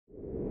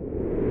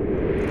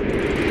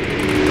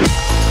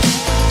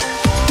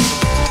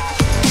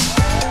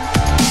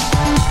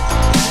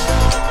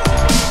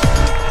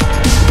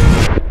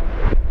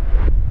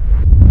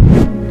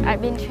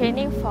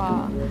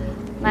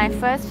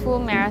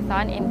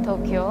in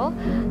Tokyo.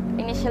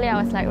 Initially,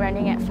 I was like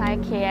running at 5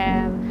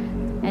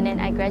 km, and then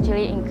I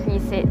gradually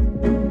increased it.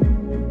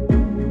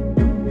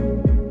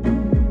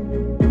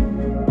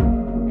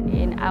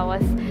 And I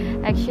was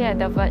actually at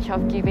the verge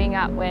of giving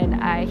up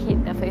when I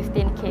hit the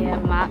 15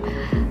 km mark.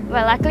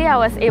 But luckily, I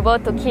was able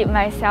to keep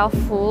myself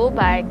full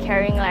by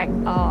carrying like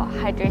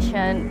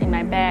hydration in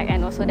my bag,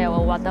 and also there were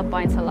water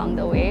points along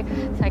the way.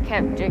 So I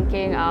kept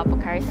drinking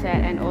Pocari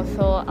Sweat, and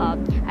also I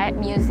had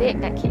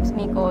music that keeps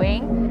me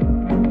going.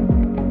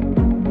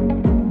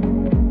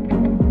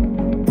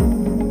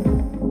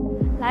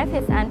 Life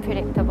is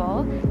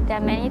unpredictable. There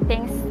are many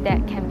things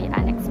that can be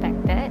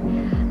unexpected.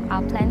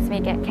 Our plans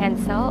may get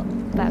cancelled,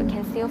 but we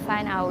can still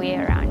find our way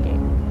around it.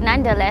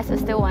 Nonetheless, we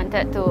still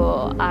wanted to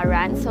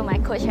run, so my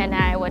coach and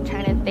I were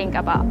trying to think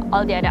about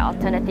all the other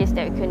alternatives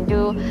that we can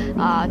do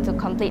to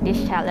complete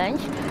this challenge.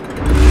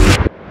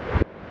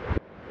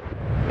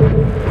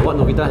 What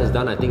Novita has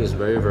done, I think, is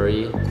very,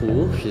 very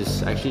cool.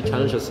 She's actually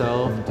challenged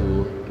herself to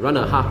run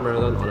a half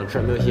marathon on a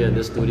treadmill here in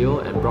this studio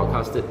and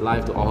broadcast it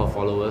live to all her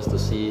followers to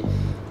see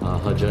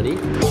her journey.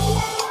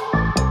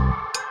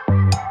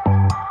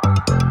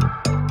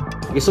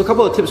 Okay, so a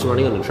couple of tips for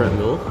running on the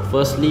treadmill.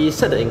 Firstly,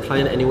 set the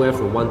incline anywhere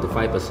from 1 to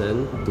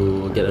 5%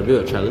 to get a bit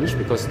of a challenge,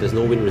 because there's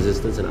no wind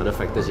resistance and other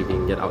factors you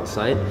can get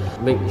outside.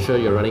 Make sure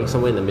you're running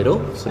somewhere in the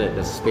middle so that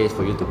there's space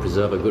for you to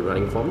preserve a good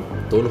running form.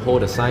 Don't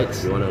hold the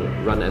sides. You want to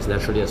run as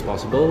naturally as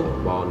possible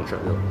while on the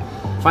treadmill.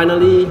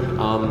 Finally,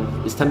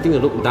 it's tempting to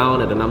look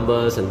down at the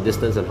numbers and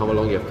distance and how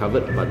long you have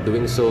covered, but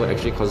doing so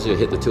actually causes your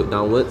head to tilt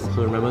downwards.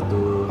 So remember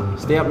to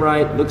stay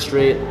upright, look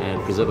straight,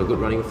 and preserve a good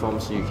running form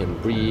so you can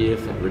breathe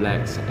and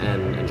relax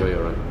and enjoy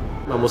your run.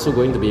 I'm also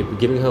going to be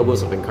giving her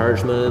words of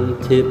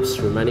encouragement, tips,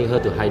 reminding her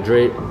to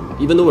hydrate.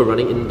 Even though we're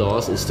running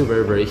indoors, it's still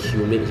very, very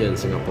humid here in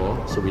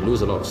Singapore, so we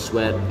lose a lot of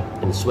sweat.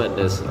 In sweat,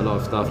 there's a lot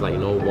of stuff like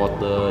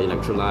water,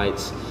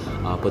 electrolytes,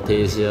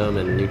 potassium,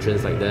 and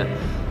nutrients like that.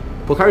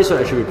 Pocari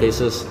Sweat actually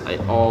replaces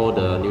all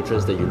the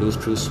nutrients that you lose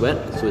through sweat,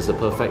 so it's the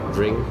perfect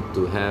drink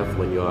to have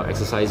when you're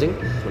exercising.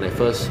 When I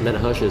first met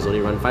her, she has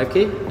only run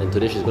 5k, and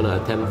today she's going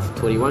to attempt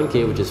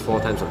 21k, which is 4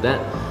 times of that.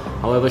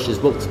 However, she's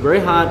worked very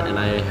hard, and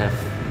I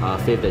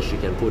have faith that she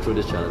can pull through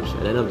this challenge.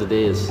 At the end of the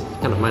day, it's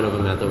kind of mind over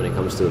matter when it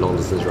comes to long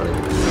distance running.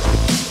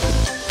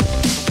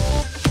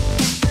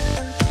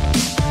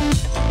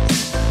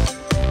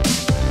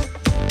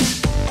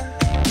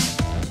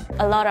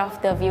 A lot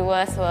of the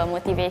viewers were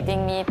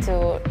motivating me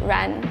to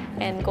run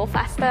and go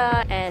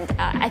faster, and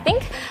I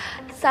think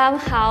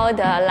somehow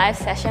the live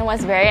session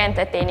was very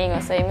entertaining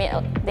also. It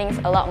made things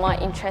a lot more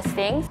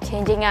interesting.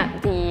 Changing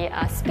up the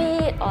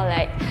speed, or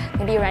like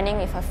maybe running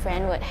with a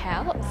friend would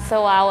help.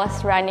 So while I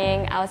was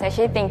running, I was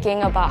actually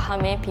thinking about how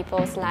many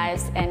people's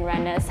lives and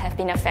runners have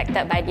been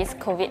affected by this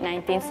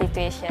COVID-19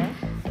 situation.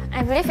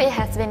 I believe it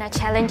has been a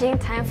challenging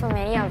time for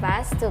many of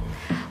us to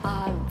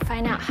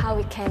find out how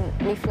we can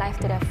live life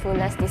to the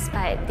fullest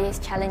despite this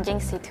challenging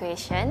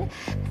situation.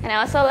 And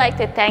I also like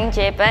to thank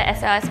Jaybird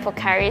as well as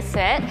Pocari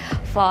Sweat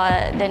for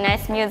the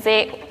nice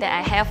music that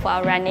I have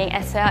while running,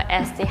 as well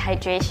as the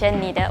hydration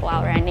needed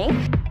while running.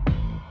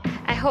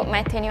 I hope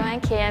my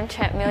 21 km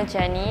treadmill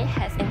journey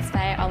has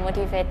inspired or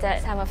motivated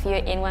some of you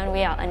in one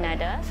way or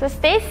another. So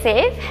stay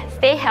safe,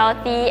 stay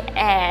healthy,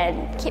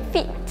 and keep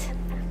fit.